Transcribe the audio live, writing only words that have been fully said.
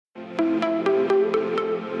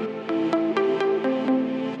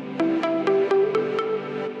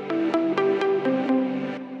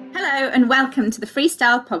welcome to the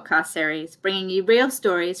Freestyle podcast series, bringing you real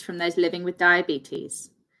stories from those living with diabetes.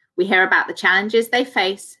 We hear about the challenges they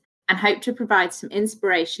face and hope to provide some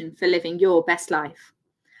inspiration for living your best life.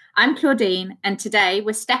 I'm Claudine, and today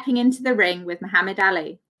we're stepping into the ring with Muhammad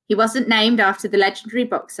Ali. He wasn't named after the legendary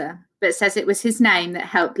boxer, but says it was his name that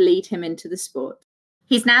helped lead him into the sport.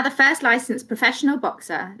 He's now the first licensed professional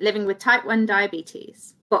boxer living with type 1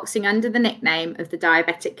 diabetes, boxing under the nickname of the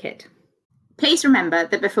Diabetic Kid. Please remember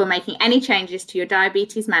that before making any changes to your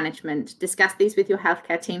diabetes management, discuss these with your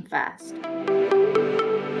healthcare team first.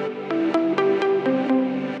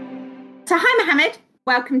 So hi Mohammed,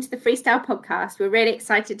 welcome to the Freestyle podcast. We're really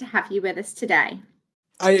excited to have you with us today.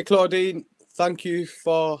 Hiya Claudine, thank you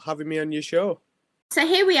for having me on your show. So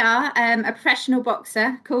here we are, a professional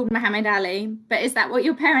boxer called Muhammad Ali, but is that what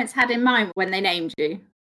your parents had in mind when they named you?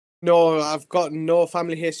 No, I've got no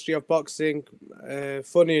family history of boxing.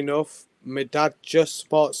 Funny enough, my dad just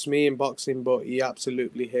supports me in boxing, but he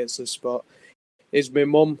absolutely hates the sport. It's my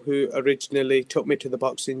mum who originally took me to the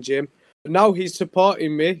boxing gym. Now he's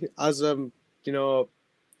supporting me as I'm,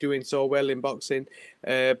 doing so well in boxing,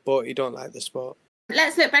 but he don't like the sport.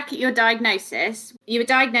 Let's look back at your diagnosis. You were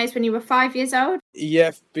diagnosed when you were 5 years old?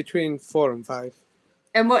 Yeah, between 4 and 5.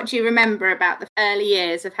 And what do you remember about the early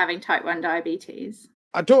years of having type 1 diabetes?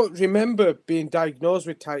 I don't remember being diagnosed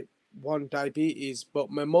with type 1 diabetes, but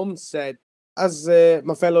my mum said, as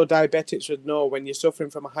my fellow diabetics would know, when you're suffering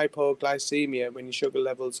from a hypoglycemia, when your sugar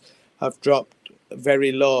levels have dropped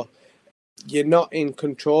very low, you're not in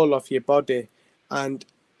control of your body. And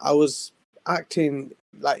I was acting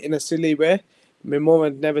like in a silly way. My mum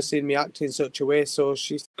had never seen me act in such a way, so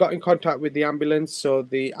she got in contact with the ambulance. So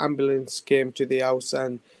the ambulance came to the house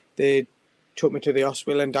and they took me to the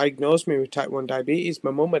hospital and diagnosed me with type 1 diabetes.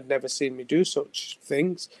 My mum had never seen me do such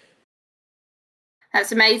things.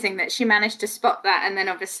 That's amazing that she managed to spot that, and then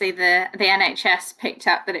obviously the NHS picked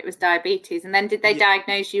up that it was diabetes. And then did they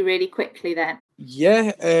diagnose you really quickly then?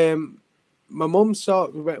 Yeah, my mum saw,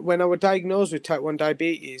 when I was diagnosed with type 1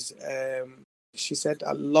 diabetes, she said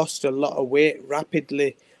I lost a lot of weight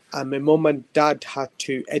rapidly, and my mum and dad had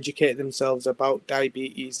to educate themselves about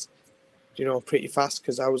diabetes, pretty fast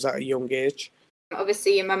because I was at a young age.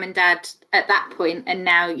 Obviously your mum and dad at that point, and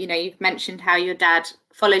now, you've mentioned how your dad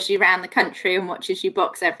follows you around the country and watches you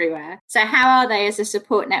box everywhere. So how are they as a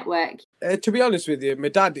support network? To be honest with you, my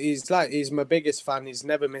dad he's my biggest fan. He's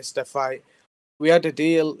never missed a fight. We had a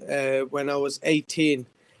deal when I was 18.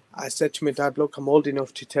 I said to my dad, look, I'm old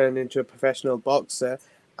enough to turn into a professional boxer.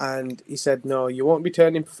 And he said, no, you won't be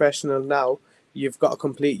turning professional now. You've got to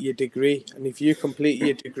complete your degree. And if you complete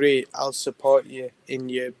your degree, I'll support you in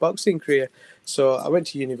your boxing career. So I went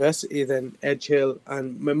to university then, Edge Hill.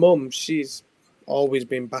 And my mum, she's always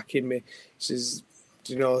been backing me. She's,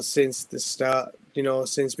 since the start,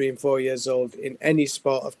 since being 4 years old, in any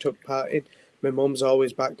sport I've took part in, my mum's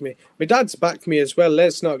always backed me. My dad's backed me as well.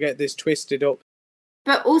 Let's not get this twisted up.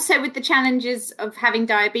 But also with the challenges of having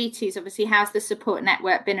diabetes, obviously, how's the support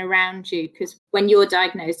network been around you? Because when you're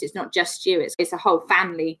diagnosed, it's not just you, it's a whole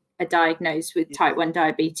family are diagnosed with type 1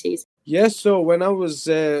 diabetes. Yes, so when I was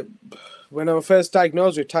first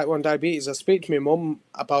diagnosed with type 1 diabetes, I speak to my mum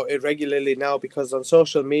about it regularly now, because on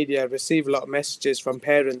social media I receive a lot of messages from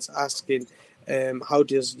parents asking, how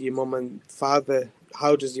does your mother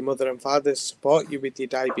and father support you with your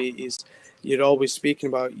diabetes? You're always speaking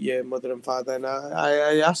about your mother and father. And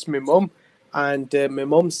I asked my mum, and my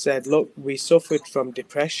mum said, look, we suffered from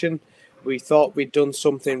depression. We thought we'd done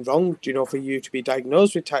something wrong, for you to be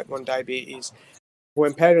diagnosed with type 1 diabetes.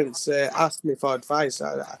 When parents ask me for advice,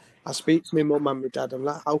 I speak to my mum and my dad. I'm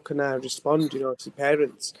like, how can I respond, to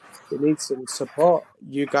parents? They need some support.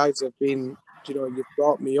 You guys have been, you've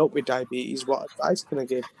brought me up with diabetes. What advice can I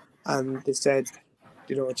give? And they said,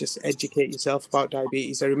 just educate yourself about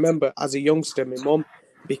diabetes. I remember as a youngster, my mum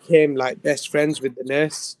became like best friends with the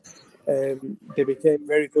nurse. They became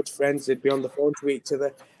very good friends. They'd be on the phone to each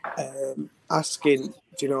other, asking,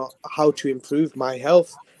 how to improve my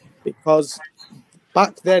health. Because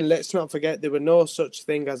back then, let's not forget, there were no such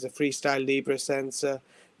thing as a Freestyle Libre sensor.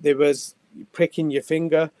 There was pricking your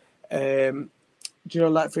finger.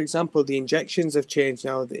 Like, for example, the injections have changed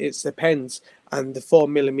now. It's the pens and the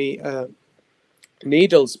 4mm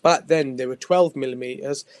needles. Back then they were 12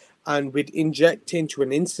 millimeters, and we'd inject into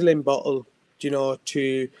an insulin bottle,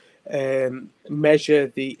 to measure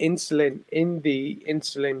the insulin in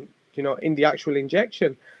the actual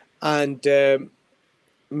injection. And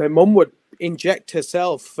my mum would inject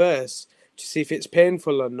herself first to see if it's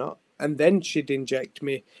painful or not, and then she'd inject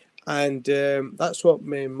me. And that's what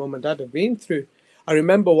my mum and dad have been through. I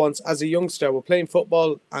remember once as a youngster, we're playing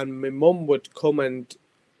football, and my mum would come and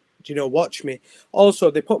watch me.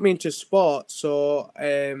 Also, they put me into sport, so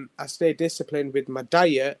I stay disciplined with my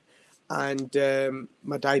diet, and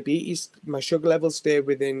my diabetes, my sugar levels stay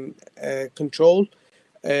within control.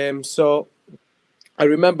 So I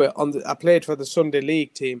remember I played for the Sunday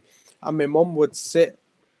League team, and my mum would sit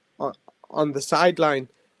on the sideline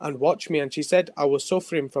and watch me, and she said I was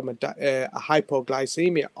suffering from a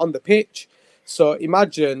hypoglycemia on the pitch. So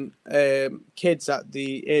imagine kids at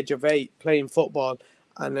the age of 8 playing football,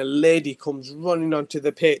 and a lady comes running onto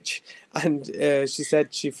the pitch, and she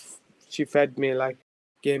said she fed me, like,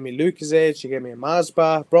 gave me Lucozade, she gave me a Mars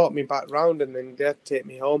bar, brought me back round, and then they'd take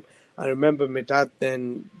me home. I remember my dad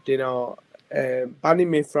then, banning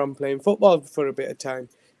me from playing football for a bit of time,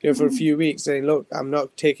 for a few weeks, saying, look, I'm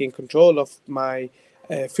not taking control of my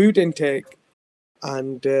food intake.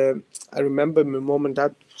 And I remember my mum and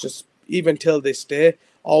dad, just even till this day,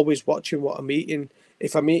 always watching what I'm eating.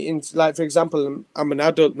 If I'm eating, like, for example, I'm an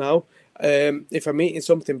adult now. If I'm eating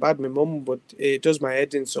something bad, my mum it does my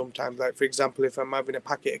head in sometimes. Like, for example, if I'm having a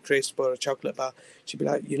packet of crisps or a chocolate bar, she'd be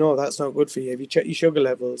like, that's not good for you. Have you checked your sugar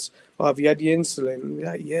levels? Or have you had your insulin? And be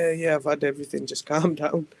like, yeah, I've had everything. Just calm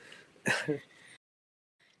down.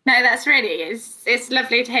 No, that's really, it's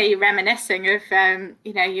lovely to hear you reminiscing of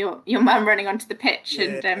your mum running onto the pitch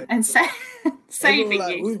and saving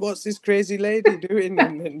like, you. What's this crazy lady doing?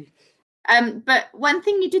 And then... But one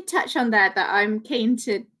thing you did touch on there that I'm keen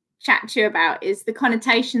to chat to you about is the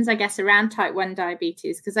connotations, I guess, around type 1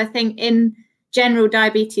 diabetes, because I think in general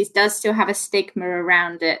diabetes does still have a stigma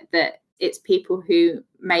around it, that it's people who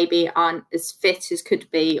maybe aren't as fit as could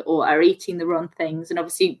be or are eating the wrong things, and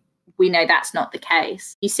obviously we know that's not the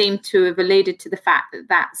case. You seem to have alluded to the fact that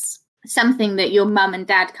that's something that your mum and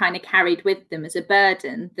dad kind of carried with them as a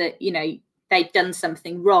burden, that they'd done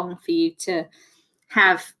something wrong for you to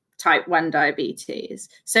have type 1 diabetes.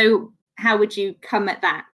 So how would you come at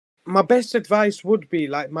that? My best advice would be,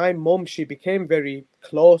 like, my mum, she became very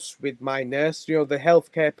close with my nurse, the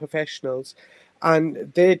healthcare professionals,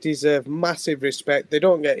 and they deserve massive respect. They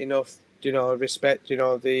don't get enough, respect,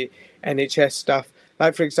 the NHS staff.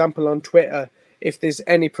 Like, for example, on Twitter, if there's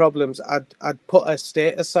any problems, I'd put a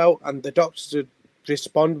status out and the doctors would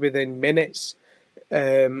respond within minutes.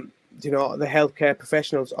 The healthcare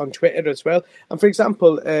professionals on Twitter as well. And for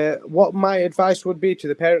example, what my advice would be to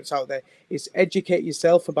the parents out there is educate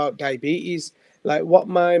yourself about diabetes. Like, what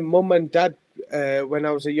my mum and dad, when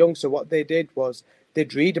I was a youngster, what they did was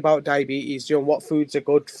they'd read about diabetes, what foods are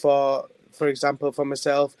good for example, for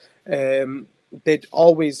myself. They'd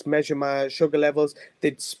always measure my sugar levels.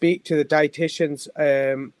 They'd speak to the dietitians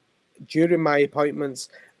during my appointments.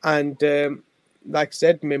 And like I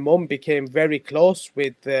said, my mum became very close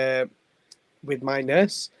with my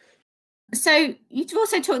nurse. So you've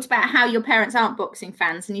also talked about how your parents aren't boxing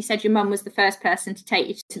fans, and you said your mum was the first person to take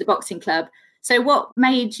you to the boxing club. So what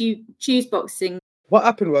made you choose boxing? What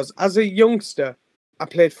happened was, as a youngster, I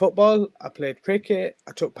played football, I played cricket,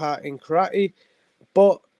 I took part in karate,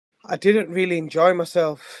 but I didn't really enjoy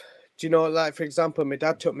myself. Like, for example, my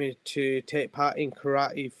dad took me to take part in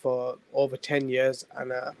karate for over 10 years,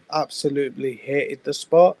 and I absolutely hated the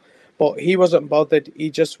sport. But he wasn't bothered. He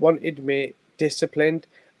just wanted me disciplined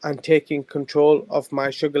and taking control of my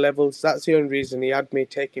sugar levels. That's the only reason he had me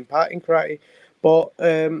taking part in karate. But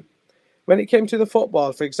when it came to the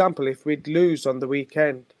football, for example, if we'd lose on the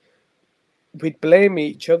weekend, we'd blame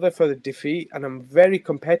each other for the defeat, and I'm very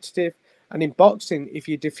competitive. And in boxing, if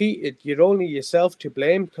you're defeated, you're only yourself to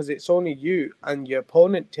blame, because it's only you and your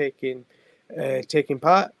opponent taking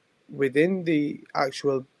part within the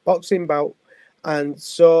actual boxing bout. And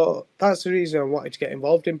so that's the reason I wanted to get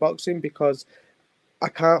involved in boxing, because I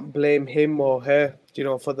can't blame him or her,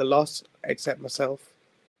 for the loss, except myself.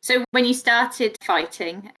 So when you started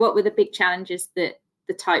fighting, what were the big challenges that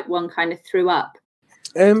the type 1 kind of threw up?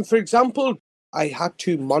 For example, I had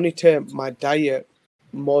to monitor my diet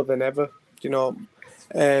more than ever.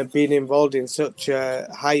 Being involved in such a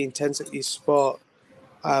high-intensity sport,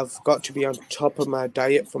 I've got to be on top of my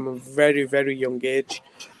diet from a very, very young age.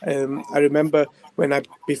 I remember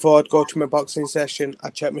before I'd go to my boxing session,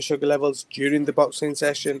 I'd check my sugar levels. During the boxing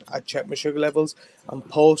session, I'd check my sugar levels. And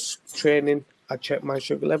post-training, I'd check my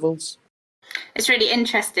sugar levels. It's really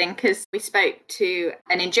interesting, because we spoke to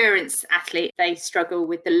an endurance athlete. They struggle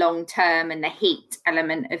with the long term and the heat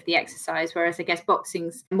element of the exercise, whereas I guess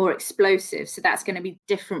boxing's more explosive. So that's going to be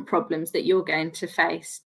different problems that you're going to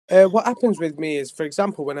face. What happens with me is, for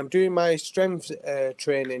example, when I'm doing my strength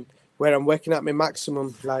training, where I'm working at my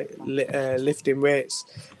maximum, like lifting weights,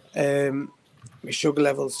 my sugar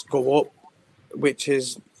levels go up, which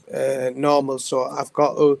is normal. So I've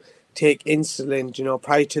got to take insulin,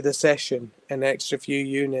 prior to the session, an extra few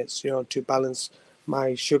units, to balance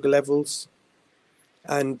my sugar levels.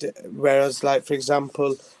 And whereas, like, for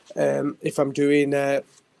example, if I'm doing a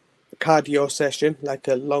cardio session, like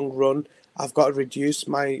a long run, I've got to reduce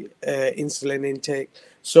my insulin intake.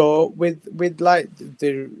 So with like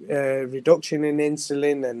the reduction in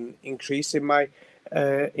insulin and increasing my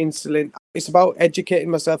insulin, it's about educating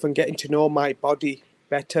myself and getting to know my body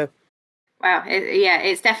better. Wow,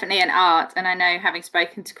 it's definitely an art, and I know, having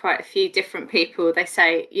spoken to quite a few different people, they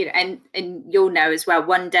say, and you'll know as well,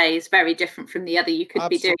 one day is very different from the other. You could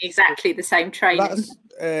be doing exactly the same training.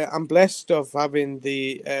 I'm blessed of having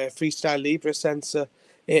the Freestyle Libre sensor.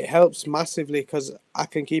 It helps massively because I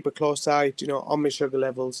can keep a close eye, on my sugar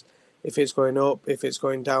levels, if it's going up, if it's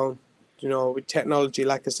going down. With technology,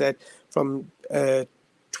 like I said, from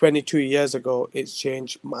 22 years ago, it's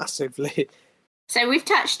changed massively. So we've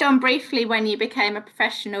touched on briefly when you became a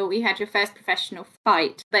professional, you had your first professional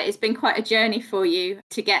fight, but it's been quite a journey for you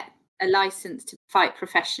to get a license to fight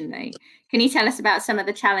professionally. Can you tell us about some of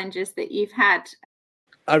the challenges that you've had?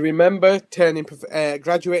 I remember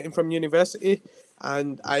graduating from university,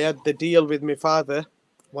 and I had the deal with my father.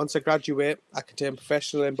 Once I graduate, I can turn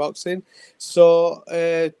professional in boxing. So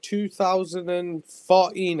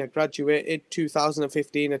 2014, I graduated.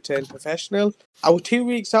 2015, I turned professional. I was 2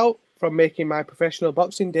 weeks out from making my professional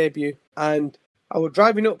boxing debut, and I was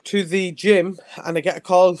driving up to the gym, and I get a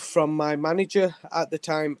call from my manager at the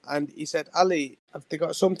time, and he said, Ali, have they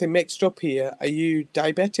got something mixed up here? Are you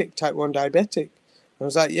diabetic, type 1 diabetic? I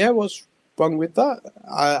was like, yeah, what's wrong with that?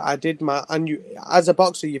 I did my annual, as a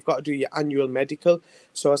boxer, you've got to do your annual medical.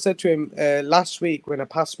 So I said to him, last week when I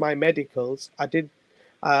passed my medicals, I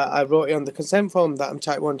wrote it on the consent form that I'm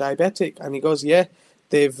type 1 diabetic. And he goes, yeah,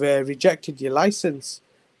 they've rejected your license.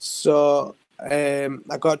 So I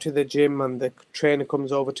got to the gym, and the trainer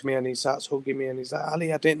comes over to me and he starts hugging me, and he's like,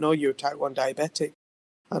 Ali, I didn't know you were type 1 diabetic.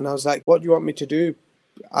 And I was like, what do you want me to do?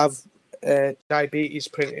 I've diabetes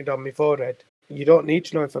printed on my forehead. You don't need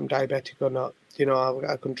to know if I'm diabetic or not.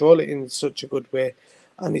 I control it in such a good way.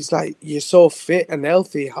 And it's like, you're so fit and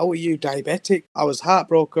healthy. How are you diabetic? I was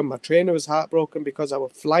heartbroken. My trainer was heartbroken because I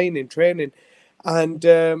was flying in training. And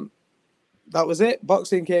that was it.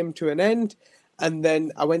 Boxing came to an end. And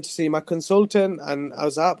then I went to see my consultant, and I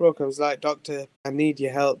was heartbroken. I was like, doctor, I need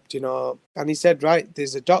your help, And he said, right,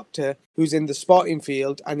 there's a doctor who's in the sporting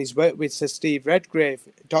field, and he's worked with Sir Steve Redgrave,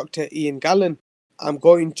 Dr. Ian Gallen. I'm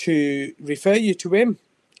going to refer you to him.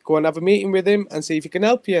 Go and have a meeting with him and see if he can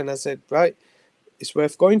help you. And I said, right, it's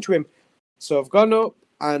worth going to him. So I've gone up,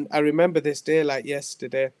 and I remember this day like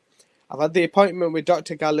yesterday. I've had the appointment with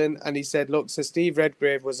Dr. Gallen, and he said, look, Sir Steve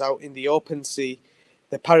Redgrave was out in the open sea.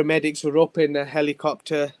 The paramedics were up in a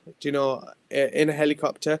helicopter, in a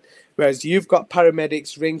helicopter, whereas you've got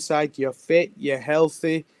paramedics ringside. You're fit, you're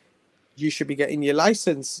healthy. You should be getting your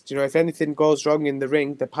license. If anything goes wrong in the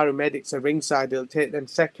ring, the paramedics are ringside. It'll take them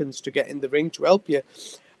seconds to get in the ring to help you.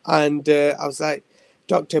 And I was like,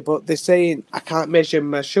 doctor, but they're saying I can't measure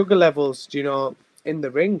my sugar levels, in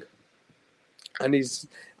the ring. And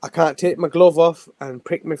I can't take my glove off and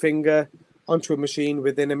prick my finger onto a machine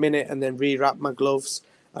within a minute and then rewrap my gloves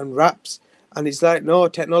and wraps. And he's like, no,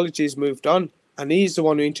 technology's moved on. And he's the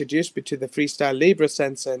one who introduced me to the Freestyle Libre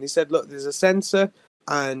sensor. And he said, look, there's a sensor,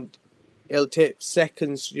 and it'll take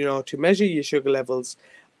seconds, to measure your sugar levels.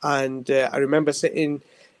 And I remember sitting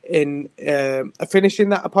in finishing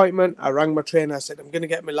that appointment. I rang my trainer. I said, I'm going to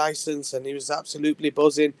get my license, and he was absolutely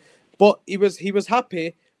buzzing. But he was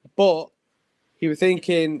happy, but he was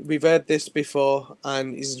thinking, we've heard this before,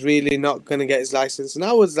 and he's really not going to get his license. And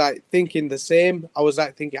I was like thinking the same. I was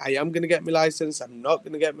like thinking, I am going to get my license. I'm not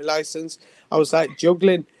going to get my license. I was like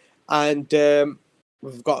juggling, and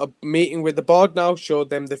we've got a meeting with the board now, showed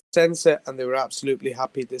them the sensor, and they were absolutely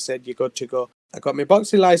happy. They said, you're good to go. I got my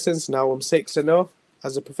boxing license. Now I'm 6-0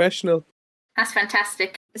 as a professional. That's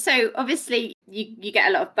fantastic. So obviously you get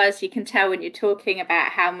a lot of buzz. You can tell when you're talking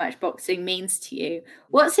about how much boxing means to you.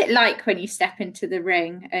 What's it like when you step into the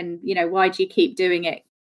ring, and, why do you keep doing it?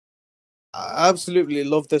 I absolutely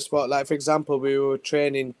love the sport. Like, for example, we were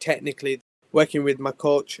training technically, working with my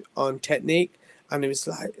coach on technique, and it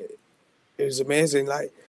was amazing,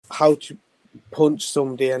 like how to punch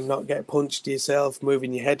somebody and not get punched yourself,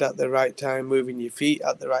 moving your head at the right time, moving your feet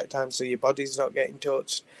at the right time so your body's not getting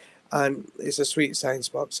touched. And it's a sweet science,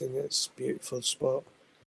 boxing. It's a beautiful sport.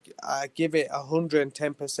 I give it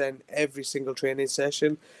 110% every single training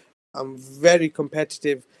session. I'm very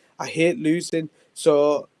competitive. I hate losing.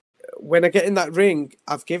 So when I get in that ring,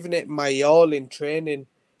 I've given it my all in training.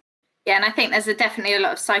 Yeah, and I think there's definitely a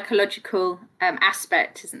lot of psychological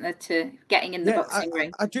aspect, isn't there, to getting in the boxing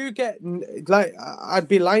ring? I do get, like, I'd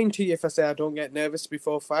be lying to you if I say I don't get nervous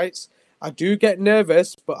before fights. I do get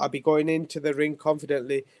nervous, but I'll be going into the ring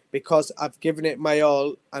confidently because I've given it my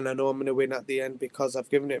all, and I know I'm going to win at the end because I've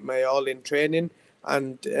given it my all in training,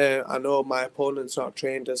 and I know my opponent's not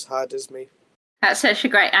trained as hard as me. That's such a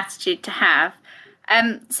great attitude to have.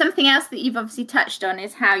 Something else that you've obviously touched on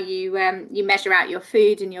is how you measure out your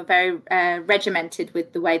food, and you're very regimented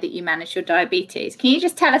with the way that you manage your diabetes. Can you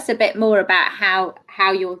just tell us a bit more about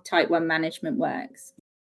how your type 1 management works?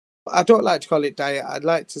 I don't like to call it diet. I'd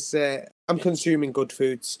like to say I'm consuming good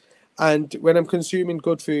foods. And when I'm consuming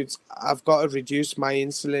good foods, I've got to reduce my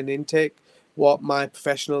insulin intake. What my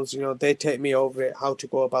professionals, they take me over it, how to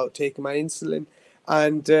go about taking my insulin.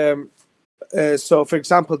 And so, for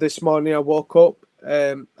example, this morning I woke up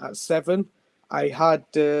at 7. I had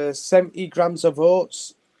 70 grams of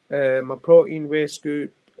oats, my protein whey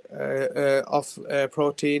scoop of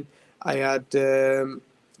protein. I had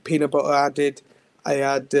peanut butter added. I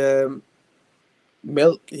had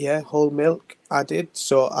milk, whole milk added.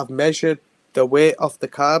 So I've measured the weight of the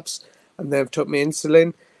carbs, and then I've took my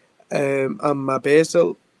insulin and my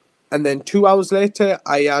basal. And then 2 hours later,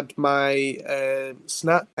 I had my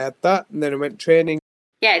snack. I had that, and then I went training.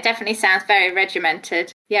 Yeah, it definitely sounds very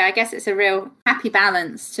regimented. Yeah, I guess it's a real happy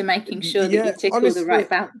balance to making sure that you tick honestly, all the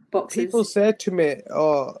right boxes. People say to me,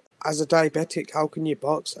 "Oh, as a diabetic, how can you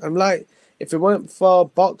box?" I'm like, if it weren't for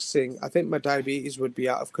boxing, I think my diabetes would be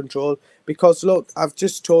out of control. Because look, I've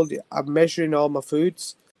just told you, I'm measuring all my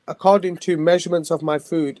foods. According to measurements of my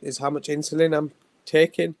food is how much insulin I'm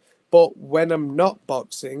taking. But when I'm not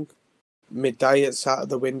boxing, my diet's out of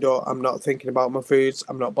the window. I'm not thinking about my foods.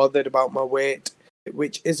 I'm not bothered about my weight,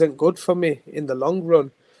 which isn't good for me in the long run.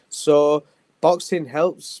 So boxing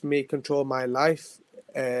helps me control my life,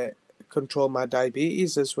 control my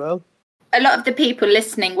diabetes as well. A lot of the people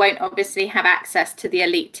listening won't obviously have access to the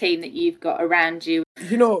elite team that you've got around you.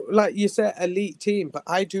 Like you said, elite team, but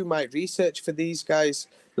I do my research for these guys.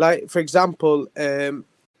 Like, for example,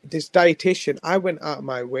 this dietitian, I went out of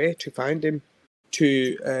my way to find him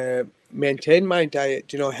to maintain my diet,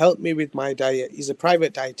 help me with my diet. He's a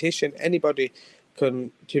private dietitian. Anybody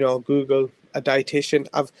can, Google a dietitian.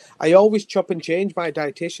 I always chop and change my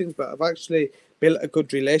dietitians, but I've actually built a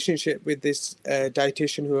good relationship with this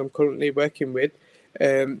dietitian who I'm currently working with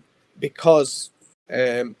because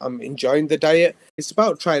I'm enjoying the diet. It's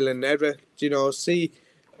about trial and error, see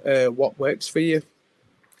what works for you.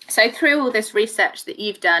 So through all this research that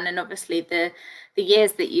you've done, and obviously the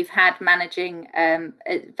years that you've had managing a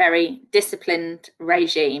very disciplined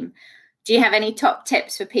regime, do you have any top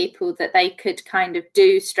tips for people that they could kind of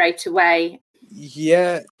do straight away?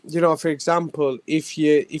 Yeah, for example, if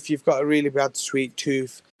you've got a really bad sweet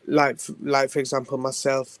tooth, like for example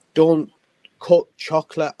myself, don't cut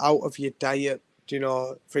chocolate out of your diet.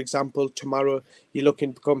 For example, tomorrow you're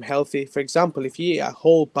looking to become healthy. For example, if you eat a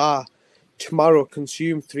whole bar, tomorrow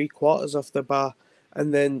consume 3/4 of the bar,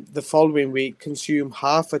 and then the following week consume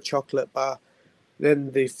half a chocolate bar,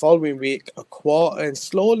 then the following week a quarter, and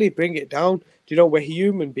slowly bring it down. We're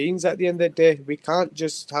human beings at the end of the day. We can't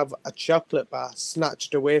just have a chocolate bar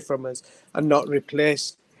snatched away from us and not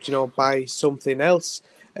replaced, by something else.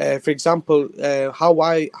 For example, how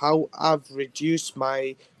I've reduced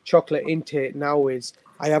my chocolate intake now is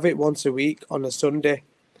I have it once a week on a Sunday.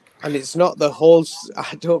 And it's not the whole,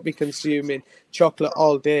 I don't be consuming chocolate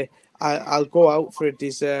all day. I'll go out for a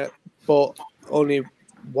dessert, but only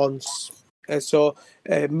once. So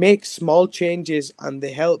make small changes, and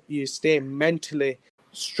they help you stay mentally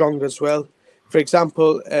strong as well. For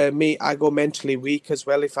example, me, I go mentally weak as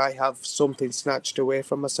well if I have something snatched away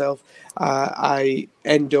from myself. I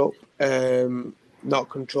end up not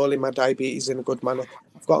controlling my diabetes in a good manner.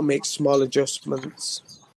 I've got to make small adjustments.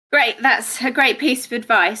 Great, that's a great piece of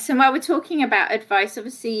advice. And while we're talking about advice,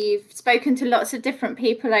 obviously you've spoken to lots of different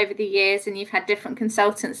people over the years, and you've had different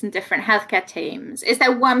consultants and different healthcare teams. Is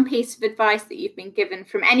there one piece of advice that you've been given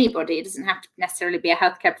from anybody, it doesn't have to necessarily be a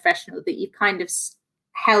healthcare professional, that you've kind of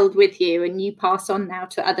held with you and you pass on now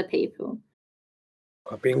to other people?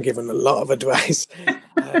 I've been given a lot of advice.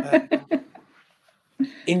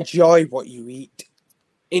 Enjoy what you eat.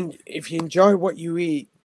 If you enjoy what you eat,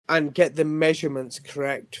 and get the measurements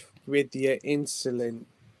correct with your insulin,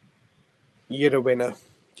 you're a winner.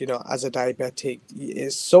 As a diabetic,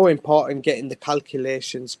 it's so important getting the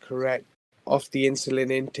calculations correct of the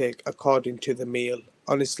insulin intake according to the meal.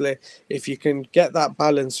 Honestly, if you can get that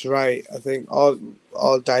balance right, I think all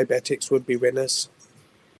diabetics would be winners.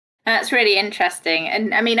 That's really interesting.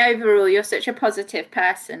 And I mean, overall, you're such a positive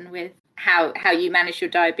person with how you manage your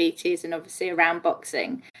diabetes and obviously around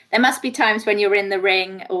boxing. There must be times when you're in the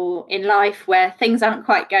ring or in life where things aren't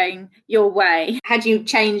quite going your way. How do you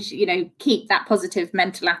change, keep that positive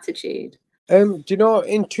mental attitude? Do you know,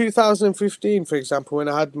 in 2015, for example, when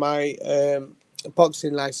I had my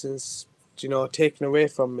boxing license, taken away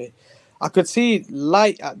from me, I could see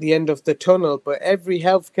light at the end of the tunnel, but every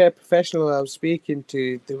healthcare professional I was speaking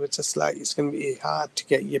to, they were just like, it's going to be hard to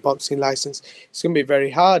get your boxing license. It's going to be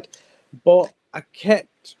very hard. But I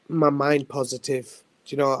kept my mind positive.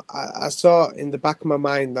 I saw in the back of my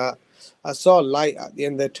mind that I saw light at the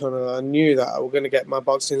end of the tunnel. I knew that I was going to get my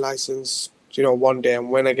boxing license, one day.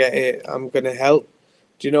 And when I get it, I'm going to help,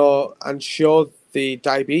 and show the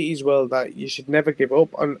diabetes world that you should never give up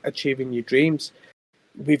on achieving your dreams.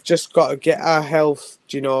 We've just got to get our health,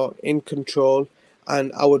 in control,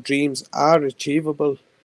 and our dreams are achievable.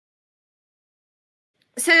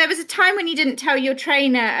 So there was a time when you didn't tell your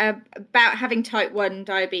trainer about having type 1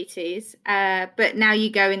 diabetes, but now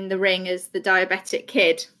you go in the ring as the diabetic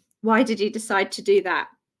kid. Why did you decide to do that?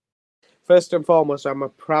 First and foremost, I'm a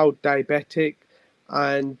proud diabetic,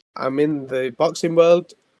 and I'm in the boxing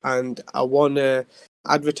world, and I want to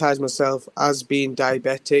advertise myself as being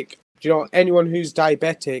diabetic. Anyone who's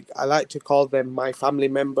diabetic, I like to call them my family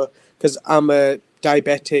member, because I'm a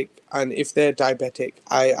diabetic, and if they're diabetic,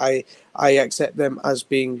 I accept them as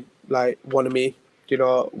being like one of me.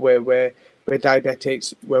 We're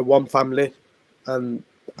diabetics, we're one family, and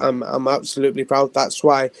I'm absolutely proud. That's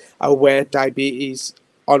why I wear diabetes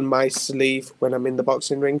on my sleeve when I'm in the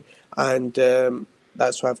boxing ring, and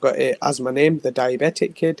that's why I've got it as my name, the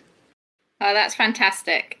Diabetic Kid. Oh, that's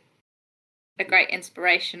fantastic. A great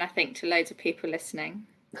inspiration, I think, to loads of people listening.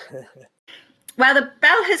 Well, the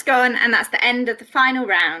bell has gone, and that's the end of the final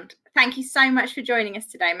round. Thank you so much for joining us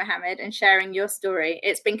today, Mohammed, and sharing your story.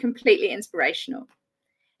 It's been completely inspirational.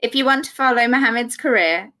 If you want to follow Mohammed's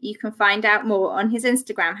career, you can find out more on his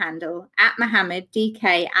Instagram handle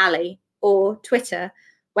 @MohammedDKAli, or Twitter,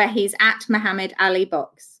 where he's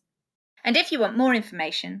 @MohammedAliBox. And if you want more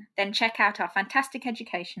information, then check out our fantastic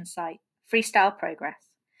education site, Freestyle Progress.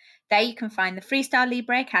 There you can find the Freestyle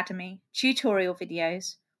Libre Academy, tutorial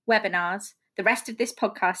videos, webinars, the rest of this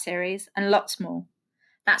podcast series, and lots more.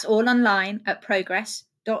 That's all online at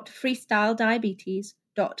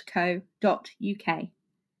progress.freestylediabetes.co.uk.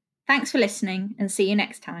 Thanks for listening, and see you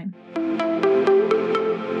next time.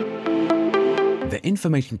 The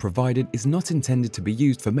information provided is not intended to be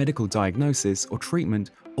used for medical diagnosis or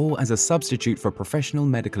treatment or as a substitute for professional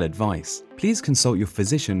medical advice. Please consult your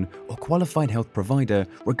physician or qualified health provider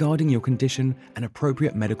regarding your condition and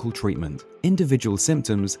appropriate medical treatment. Individual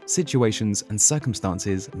symptoms, situations, and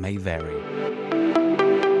circumstances may vary.